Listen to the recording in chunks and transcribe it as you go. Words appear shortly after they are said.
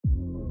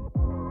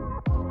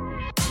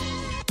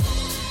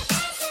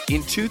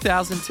In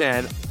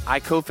 2010, I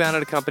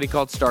co-founded a company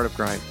called Startup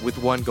Grind with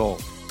one goal: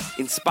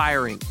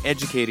 inspiring,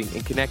 educating,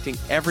 and connecting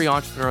every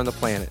entrepreneur on the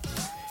planet.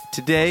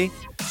 Today,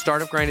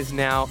 Startup Grind is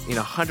now in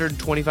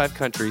 125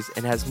 countries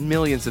and has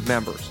millions of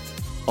members.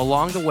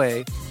 Along the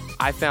way,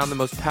 I found the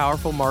most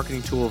powerful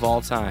marketing tool of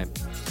all time: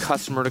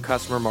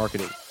 customer-to-customer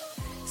marketing.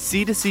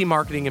 C2C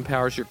marketing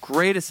empowers your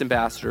greatest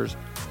ambassadors,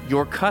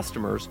 your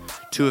customers,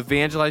 to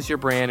evangelize your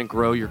brand and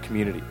grow your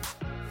community.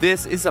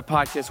 This is a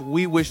podcast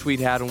we wished we'd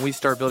had when we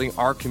started building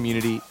our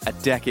community a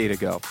decade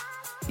ago.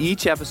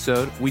 Each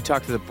episode, we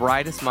talk to the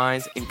brightest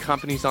minds in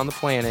companies on the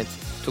planet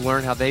to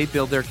learn how they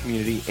build their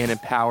community and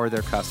empower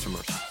their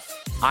customers.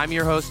 I'm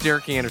your host,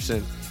 Derek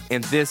Anderson,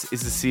 and this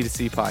is the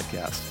C2C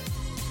Podcast.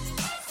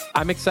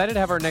 I'm excited to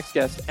have our next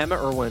guest, Emma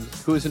Irwin,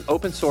 who is an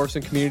open source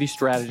and community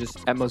strategist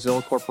at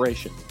Mozilla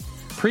Corporation.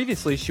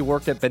 Previously, she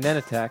worked at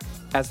Benetech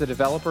as the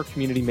developer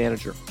community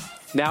manager.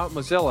 Now at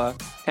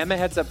Mozilla, Emma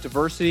heads up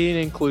diversity and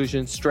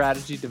inclusion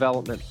strategy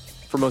development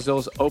for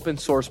Mozilla's open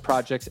source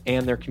projects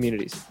and their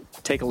communities.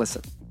 Take a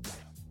listen.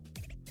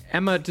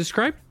 Emma,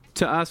 describe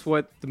to us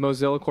what the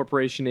Mozilla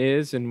Corporation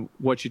is and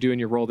what you do in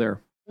your role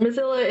there.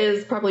 Mozilla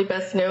is probably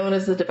best known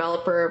as the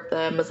developer of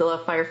the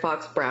Mozilla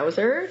Firefox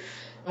browser,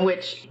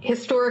 which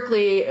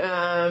historically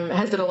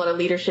has done a lot of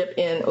leadership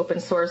in open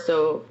source,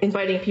 so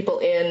inviting people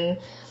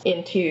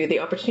into the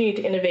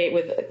opportunity to innovate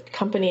with a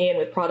company and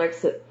with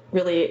products that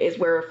really is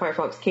where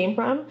Firefox came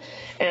from.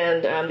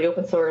 And the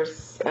open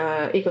source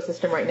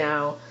ecosystem right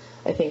now,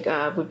 I think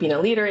we've been a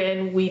leader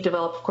in. We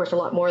develop, of course, a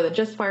lot more than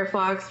just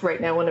Firefox.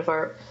 Right now, one of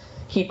our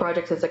key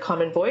projects is a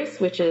Common Voice,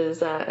 which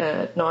is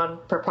a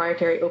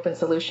non-proprietary open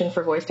solution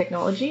for voice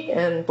technology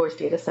and voice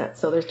data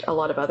sets. So there's a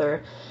lot of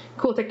other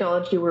cool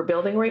technology we're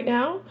building right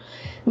now.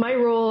 My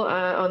role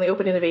on the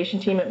open innovation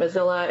team at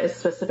Mozilla is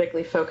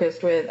specifically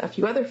focused with a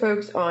few other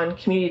folks on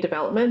community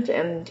development,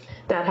 and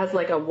that has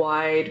like a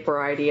wide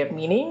variety of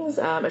meanings,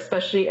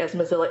 especially as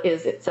Mozilla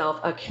is itself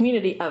a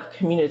community of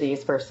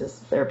communities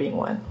versus there being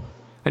one.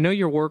 I know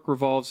your work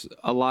revolves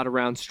a lot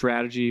around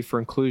strategy for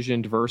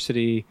inclusion,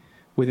 diversity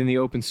within the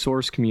open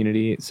source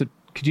community. So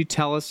could you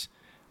tell us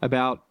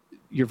about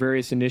your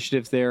various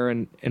initiatives there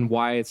and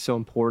why it's so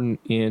important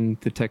in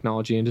the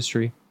technology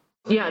industry?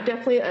 Yeah,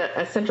 definitely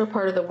a central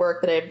part of the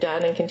work that I've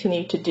done and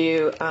continue to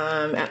do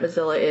at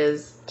Mozilla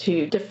is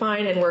to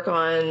define and work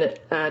on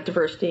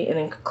diversity and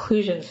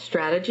inclusion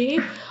strategy.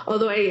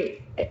 Although I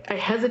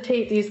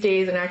hesitate these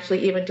days and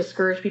actually even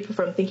discourage people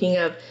from thinking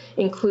of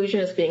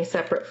inclusion as being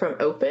separate from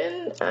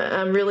open.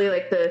 I'm really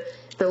like the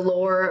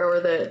lore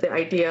or the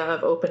idea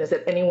of open is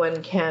that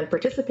anyone can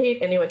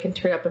participate, anyone can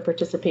turn up and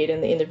participate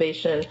in the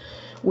innovation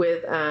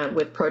with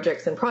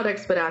projects and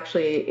products. But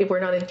actually, if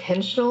we're not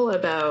intentional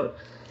about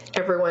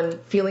everyone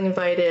feeling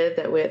invited,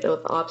 that with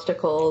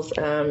obstacles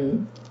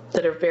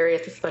that are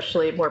various,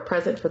 especially more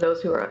present for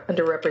those who are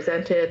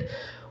underrepresented,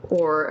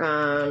 or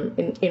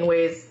in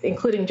ways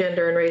including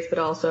gender and race, but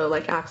also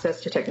like access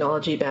to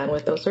technology,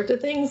 bandwidth, those sorts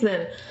of things,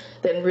 then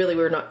really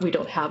we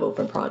don't have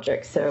open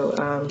projects.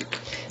 So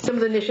some of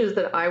the initiatives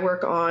that I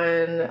work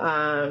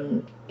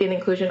on in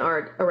inclusion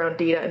are around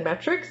data and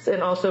metrics,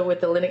 and also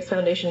with the Linux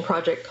Foundation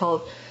project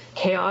called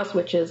Chaos,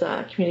 which is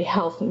a community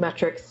health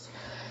metrics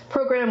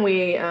program.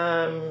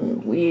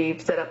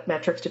 We've set up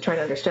metrics to try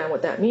and understand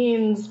what that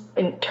means.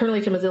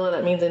 Internally to Mozilla,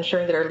 that means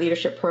ensuring that our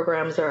leadership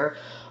programs are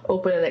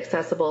open and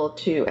accessible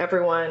to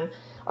everyone,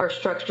 are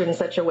structured in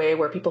such a way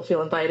where people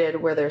feel invited,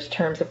 where there's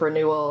terms of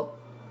renewal,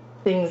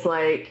 things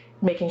like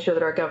making sure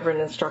that our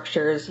governance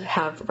structures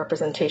have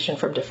representation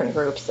from different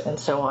groups and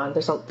so on.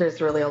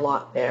 There's really a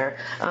lot there.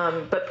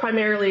 But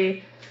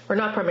primarily, or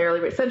not primarily,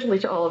 but essentially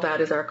to all of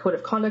that is our code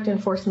of conduct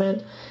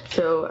enforcement.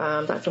 So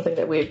that's something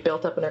that we've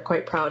built up and are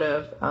quite proud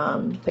of,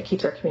 that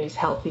keeps our communities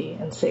healthy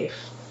and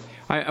safe.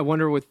 I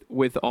wonder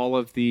with all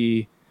of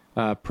the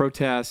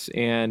protests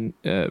and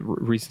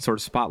recent sort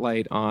of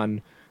spotlight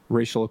on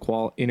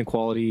racial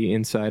inequality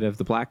inside of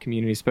the Black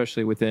community,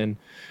 especially within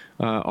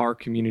our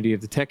community of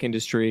the tech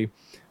industry,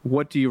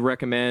 what do you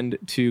recommend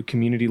to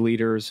community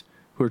leaders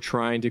who are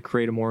trying to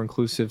create a more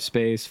inclusive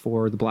space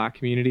for the Black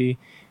community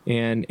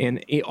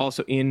and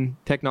also in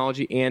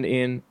technology and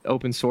in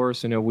open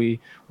source? I know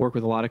we work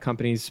with a lot of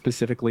companies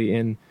specifically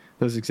in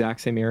those exact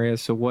same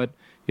areas. So what, do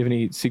you have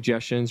any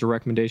suggestions or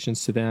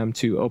recommendations to them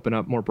to open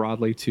up more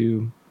broadly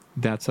to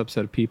that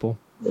subset of people?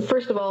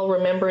 First of all,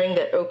 remembering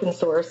that open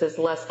source is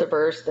less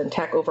diverse than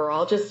tech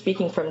overall, just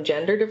speaking from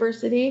gender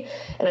diversity.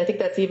 And I think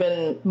that's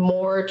even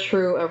more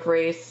true of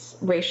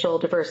racial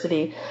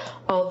diversity,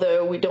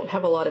 although we don't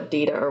have a lot of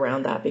data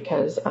around that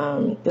because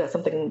that's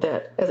something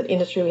that as an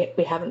industry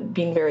we haven't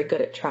been very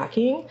good at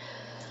tracking.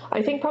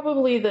 I think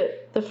probably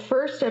the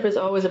first step is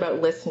always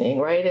about listening,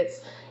 right?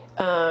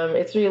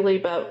 It's really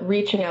about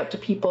reaching out to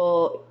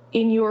people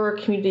in your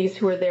communities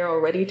who are there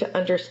already to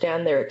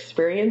understand their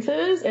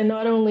experiences, and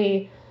not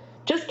only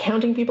just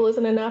counting people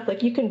isn't enough.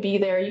 Like, you can be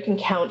there, you can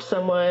count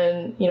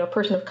someone, a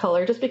person of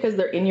color, just because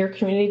they're in your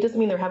community doesn't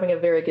mean they're having a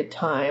very good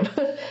time,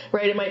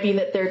 right? It might mean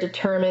that they're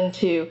determined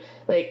to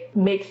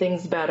make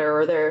things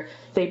better, or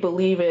they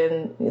believe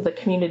in the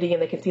community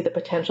and they can see the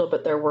potential,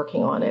 but they're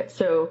working on it.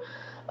 So,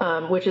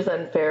 which is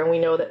unfair. And we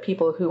know that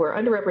people who are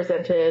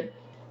underrepresented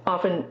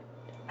often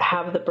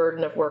have the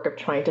burden of work of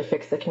trying to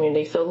fix the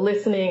community. So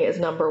listening is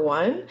number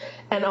one,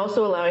 and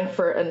also allowing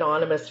for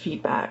anonymous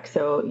feedback.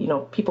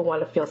 So, people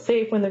want to feel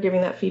safe when they're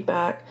giving that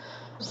feedback.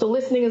 So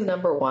listening is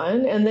number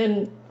one. And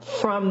then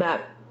from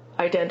that,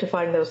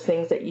 identifying those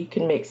things that you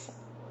can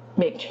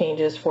make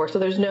changes for. So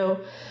there's no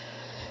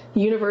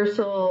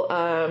universal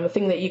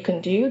thing that you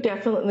can do.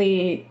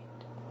 Definitely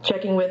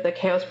checking with the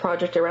Chaos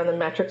Project around the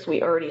metrics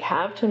we already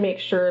have to make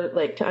sure,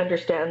 to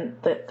understand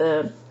that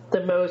the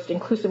most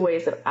inclusive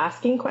ways of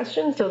asking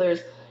questions. So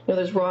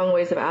there's wrong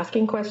ways of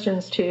asking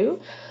questions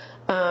too.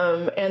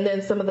 And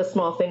then some of the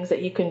small things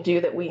that you can do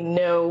that we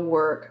know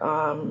work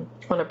on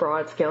a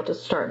broad scale to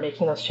start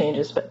making those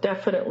changes, but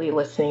definitely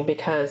listening,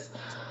 because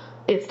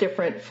it's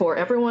different for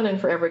everyone and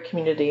for every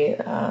community.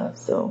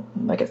 So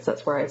I guess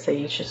that's where I'd say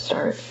you should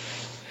start.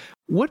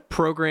 What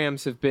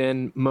programs have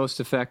been most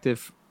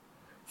effective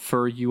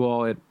for you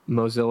all at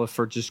Mozilla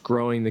for just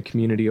growing the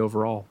community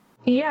overall?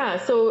 Yeah,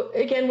 so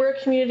again, we're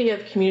a community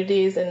of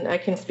communities, and I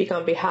can speak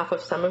on behalf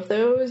of some of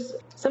those.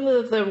 Some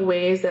of the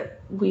ways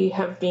that we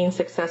have been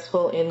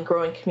successful in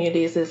growing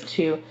communities is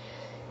to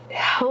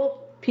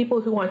help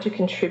people who want to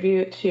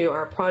contribute to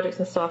our projects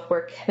and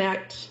software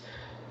connect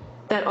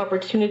that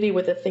opportunity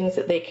with the things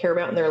that they care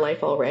about in their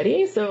life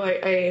already. So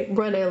I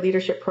run a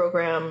leadership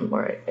program,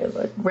 or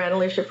I ran a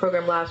leadership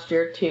program last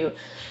year to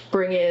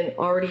bring in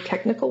already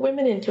technical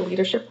women into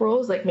leadership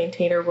roles, like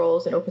maintainer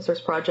roles in open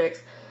source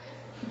projects.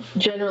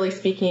 Generally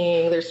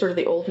speaking, there's sort of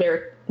the old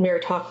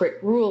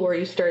meritocratic rule where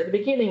you start at the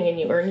beginning and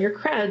you earn your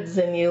creds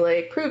and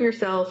you prove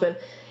yourself,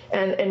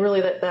 and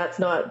really that's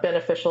not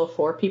beneficial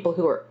for people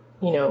who are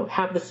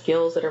have the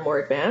skills that are more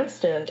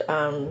advanced. And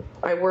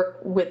I work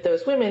with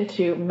those women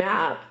to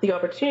map the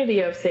opportunity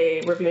of, say,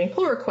 reviewing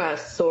pull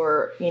requests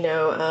or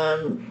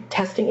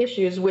testing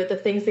issues with the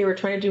things they were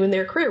trying to do in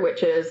their career,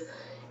 which is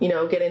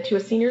get into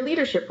a senior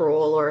leadership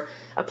role or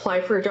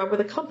apply for a job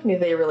with a company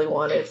they really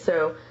wanted.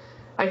 So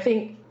I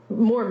think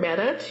more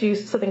meta to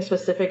something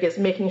specific is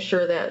making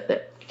sure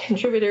that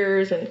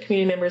contributors and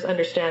community members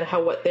understand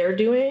how what they're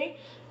doing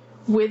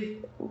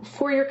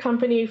for your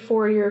company,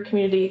 for your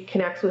community,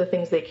 connects with the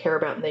things they care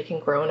about and they can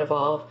grow and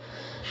evolve.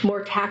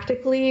 More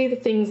tactically, the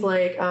things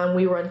like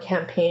we run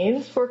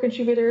campaigns for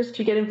contributors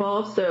to get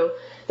involved. So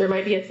there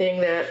might be a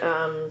thing that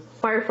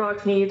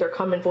Firefox needs or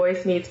Common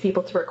Voice needs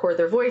people to record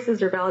their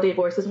voices or validate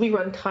voices. We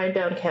run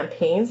time-bound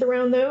campaigns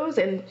around those,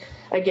 and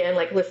again,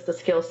 list the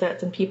skill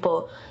sets, and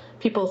people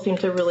seem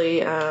to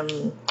really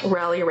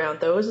rally around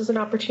those as an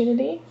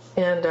opportunity.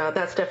 And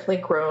that's definitely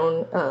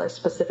grown a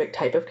specific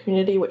type of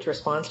community which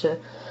responds to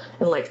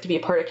and likes to be a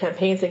part of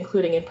campaigns,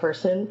 including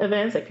in-person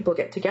events, people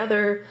get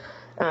together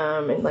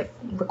and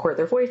record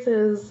their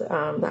voices,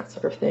 that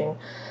sort of thing.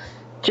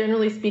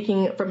 Generally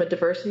speaking, from a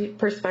diversity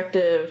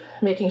perspective,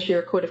 making sure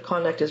your code of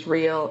conduct is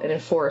real and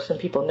enforced and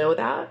people know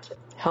that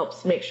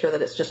helps make sure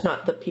that it's just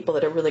not the people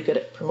that are really good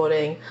at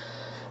promoting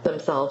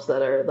themselves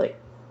that are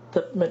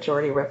the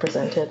majority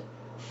represented.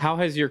 How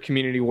has your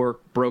community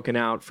work broken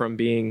out from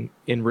being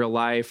in real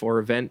life or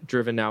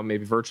event-driven, now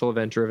maybe virtual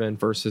event-driven,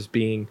 versus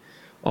being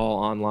all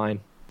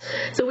online?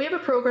 So we have a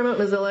program at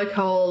Mozilla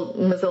called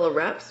Mozilla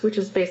Reps, which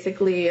is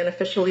basically an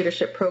official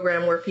leadership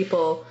program where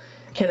people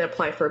can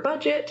apply for a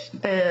budget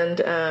and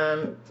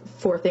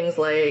for things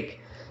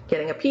like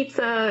getting a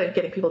pizza and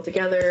getting people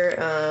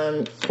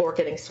together, for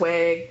getting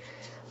swag.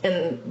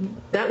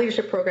 And that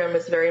leadership program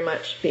is very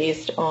much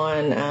based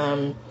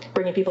on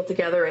bringing people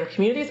together in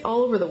communities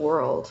all over the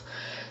world.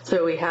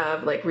 So we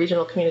have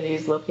regional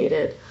communities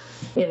located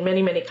in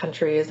many, many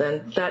countries,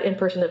 and that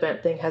in-person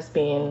event thing has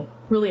been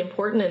really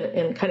important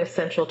and kind of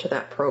central to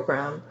that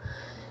program.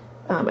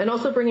 And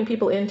also bringing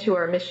people into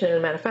our mission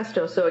and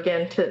manifesto. So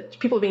again, to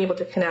people being able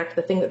to connect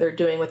the thing that they're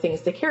doing with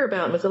things they care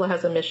about. Mozilla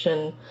has a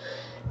mission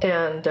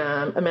and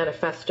a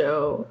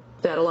manifesto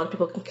that a lot of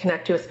people can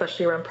connect to,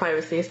 especially around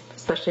privacy,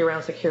 especially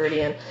around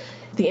security. And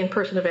the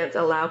in-person events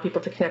allow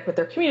people to connect with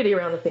their community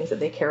around the things that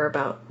they care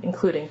about,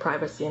 including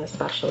privacy, and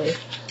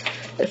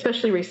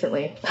especially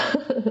recently.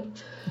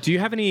 Do you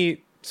have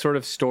any sort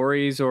of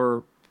stories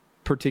or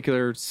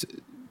particular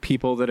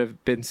people that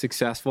have been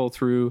successful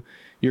through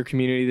your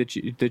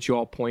community that you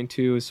all point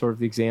to as sort of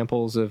the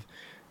examples of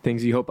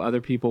things you hope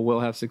other people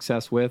will have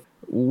success with?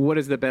 What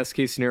is the best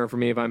case scenario for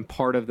me if I'm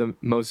part of the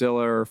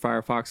Mozilla or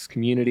Firefox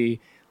community?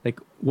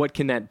 What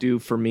can that do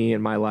for me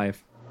in my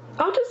life?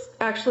 I'll just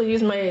actually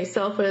use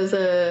myself as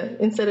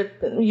instead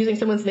of using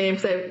someone's name,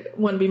 because I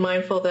want to be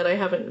mindful that I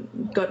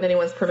haven't gotten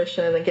anyone's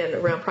permission. And again,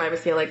 around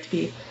privacy, I like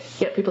to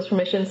get people's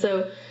permission.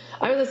 So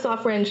I was a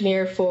software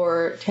engineer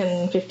for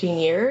 10, 15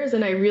 years,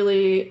 and I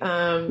really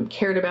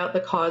cared about the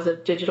cause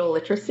of digital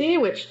literacy,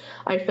 which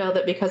I felt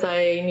that because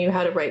I knew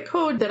how to write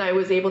code, that I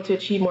was able to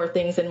achieve more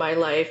things in my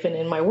life and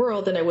in my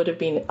world than I would have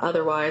been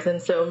otherwise.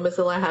 And so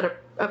Mozilla had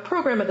a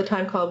program at the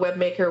time called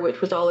WebMaker, which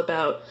was all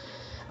about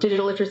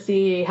digital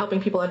literacy,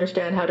 helping people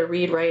understand how to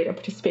read, write, and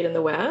participate in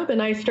the web.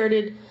 And I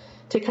started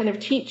to kind of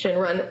teach and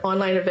run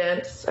online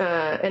events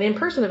and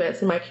in-person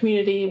events in my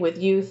community with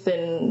youth,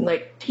 and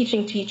like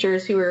teaching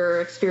teachers who were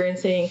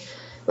experiencing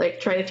like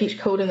trying to teach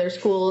code in their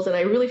schools. And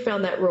I really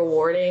found that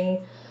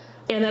rewarding,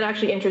 and that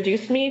actually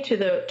introduced me to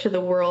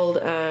the world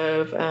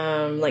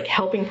of like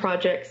helping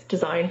projects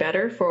design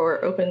better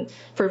for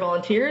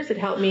volunteers. It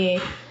helped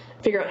me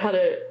figure out how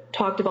to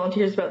talk to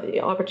volunteers about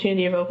the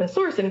opportunity of open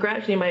source, and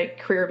gradually my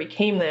career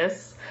became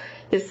this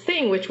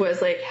thing, which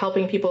was like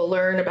helping people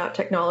learn about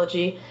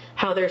technology,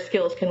 how their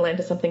skills can lend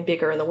to something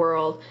bigger in the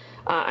world.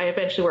 I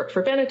eventually worked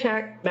for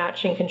Benetech,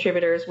 matching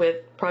contributors with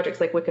projects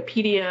like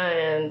Wikipedia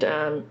and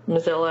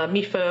Mozilla,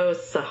 Mifos,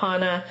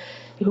 Sahana,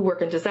 who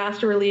work in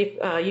disaster relief,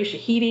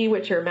 Ushahidi,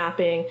 which are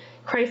mapping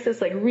crisis,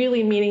 like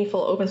really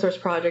meaningful open source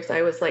projects.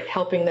 I was like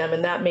helping them,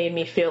 and that made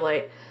me feel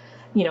like,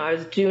 you know, I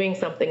was doing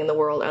something in the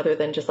world other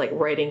than just like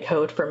writing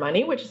code for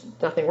money, which is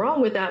nothing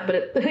wrong with that, but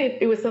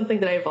it was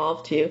something that I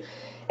evolved to.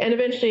 And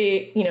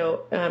eventually, you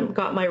know,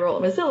 got my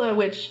role at Mozilla,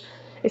 which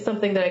is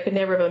something that I could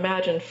never have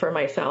imagined for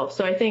myself.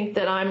 So I think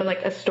that I'm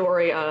like a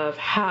story of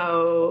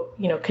how,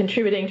 you know,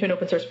 contributing to an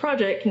open source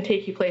project can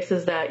take you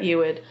places that you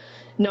would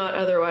not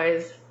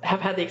otherwise have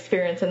had the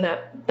experience. And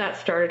that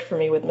started for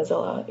me with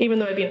Mozilla, even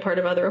though I've been part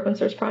of other open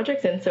source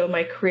projects. And so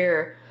my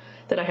career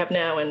that I have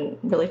now and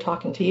really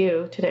talking to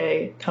you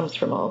today comes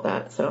from all of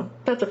that. So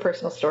that's a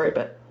personal story,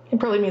 but it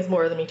probably means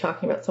more than me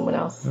talking about someone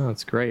else. Oh,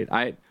 that's great.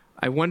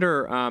 I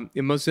wonder,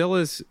 in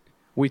Mozilla's,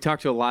 we talk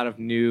to a lot of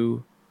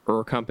newer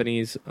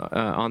companies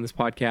on this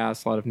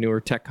podcast, a lot of newer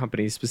tech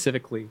companies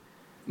specifically.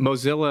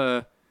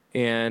 Mozilla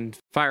and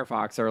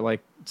Firefox are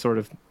like sort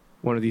of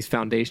one of these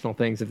foundational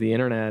things of the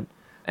internet.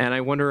 And I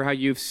wonder how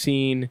you've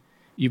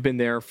been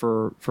there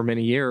for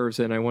many years,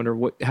 and I wonder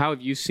how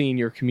have you seen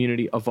your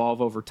community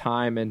evolve over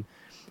time, and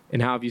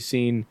how have you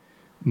seen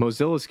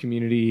Mozilla's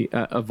community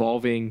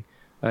evolving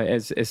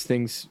as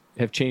things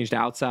have changed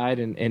outside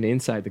and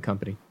inside the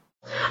company?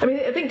 I mean,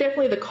 I think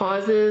definitely the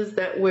causes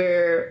that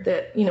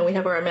you know, we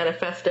have our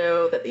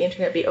manifesto that the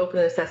internet be open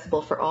and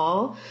accessible for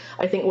all.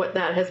 I think what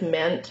that has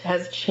meant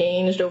has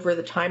changed over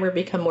the time or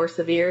become more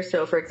severe.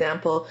 So, for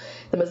example,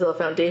 the Mozilla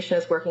Foundation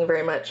is working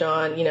very much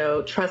on, you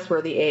know,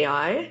 trustworthy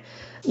AI.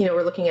 You know,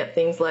 we're looking at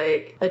things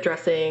like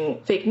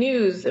addressing fake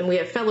news, and we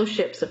have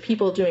fellowships of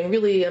people doing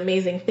really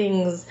amazing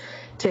things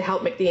to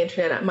help make the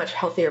internet a much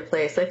healthier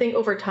place. I think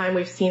over time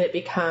we've seen it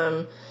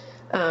become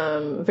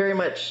very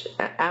much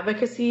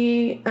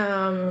advocacy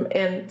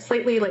and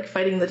slightly like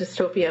fighting the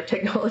dystopia of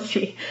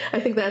technology. I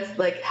think that's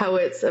like how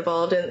it's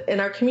evolved,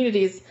 and our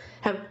communities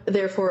have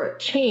therefore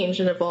changed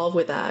and evolved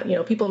with that. You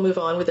know, people move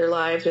on with their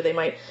lives, or they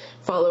might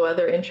follow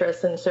other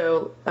interests, and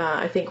so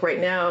I think right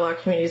now our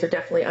communities are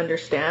definitely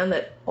understand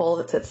that all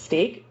that's at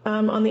stake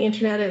on the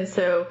internet, and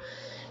so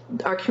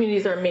our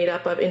communities are made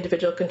up of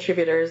individual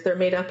contributors, they're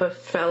made up of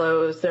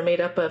fellows, they're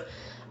made up of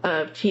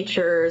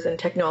teachers and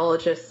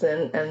technologists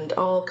and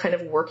all kind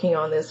of working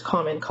on this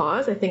common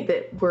cause. I think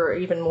that we're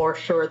even more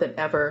sure than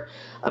ever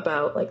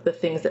about like the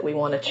things that we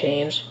want to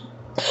change.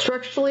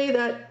 Structurally,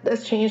 that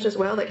has changed as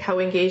well, like how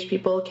we engage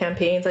people,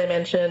 campaigns I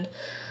mentioned,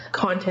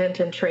 content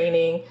and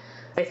training.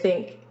 I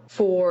think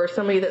for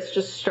somebody that's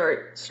just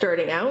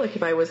starting out, like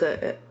if I was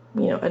a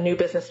new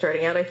business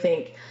starting out, I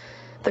think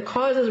the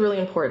cause is really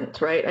important,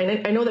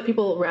 right? I know that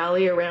people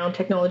rally around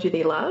technology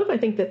they love. I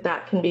think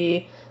that can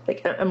be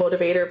like a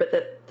motivator, but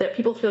that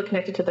people feel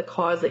connected to the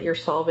cause that you're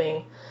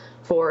solving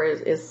for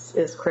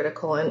is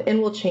critical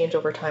and will change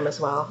over time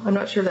as well. I'm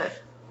not sure that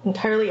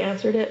entirely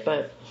answered it,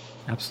 but...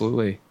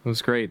 Absolutely. It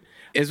was great.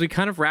 As we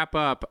kind of wrap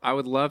up, I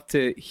would love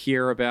to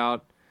hear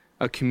about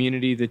a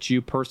community that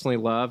you personally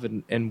love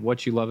and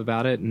what you love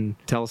about it, and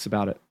tell us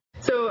about it.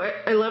 So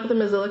I love the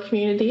Mozilla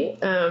community,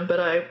 but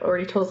I've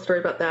already told a story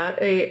about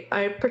that.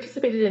 I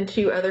participated in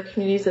two other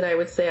communities that I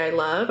would say I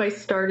love. I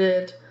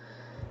started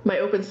my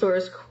open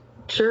source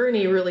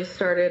journey really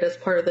started as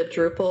part of the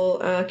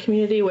Drupal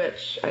community,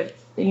 which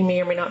you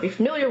may or may not be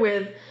familiar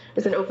with,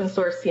 is an open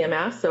source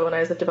CMS. So when I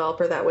was a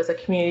developer, that was a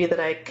community that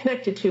I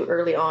connected to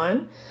early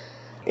on.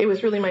 It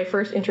was really my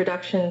first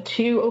introduction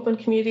to open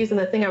communities, and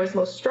the thing I was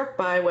most struck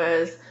by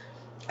was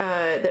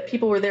that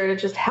people were there to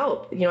just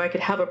help. You know, I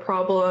could have a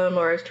problem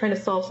or I was trying to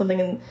solve something,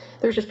 and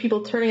there's just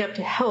people turning up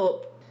to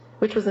help,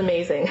 which was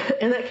amazing.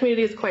 And that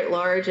community is quite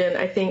large, and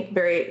I think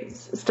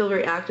still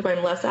very active.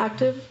 I'm less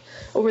active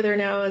over there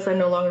now as I'm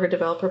no longer a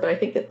developer, but I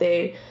think that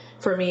they,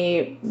 for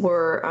me,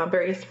 were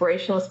very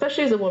inspirational,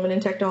 especially as a woman in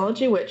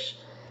technology, which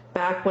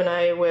back when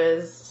I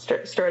was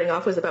starting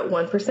off was about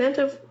 1%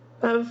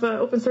 of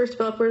open source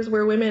developers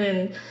were women.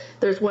 And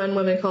there's one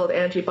woman called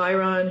Angie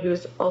Byron,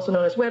 who's also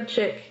known as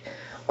WebChick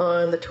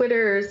on the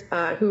Twitters,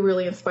 who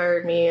really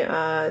inspired me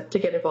to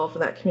get involved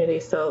in that community.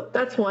 So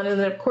that's one. And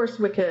then, of course,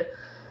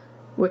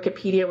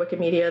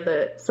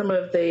 Wikimedia, some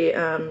of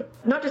the,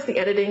 not just the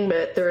editing,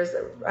 but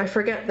I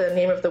forget the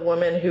name of the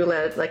woman who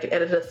led like an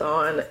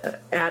editathon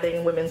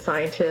adding women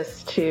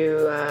scientists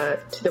to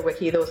the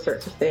wiki, those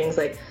sorts of things.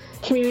 Like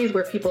communities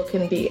where people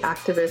can be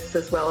activists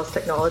as well as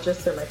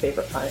technologists are my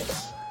favorite kind.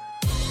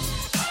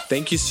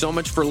 Thank you so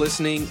much for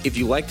listening. If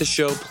you like the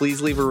show,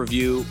 please leave a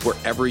review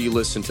wherever you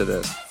listen to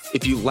this.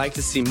 If you'd like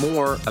to see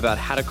more about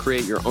how to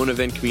create your own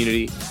event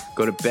community,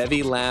 go to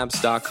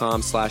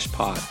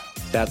bevylabs.com/pod.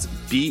 That's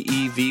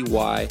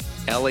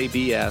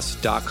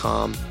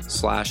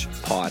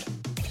BEVYLABS.com/pod.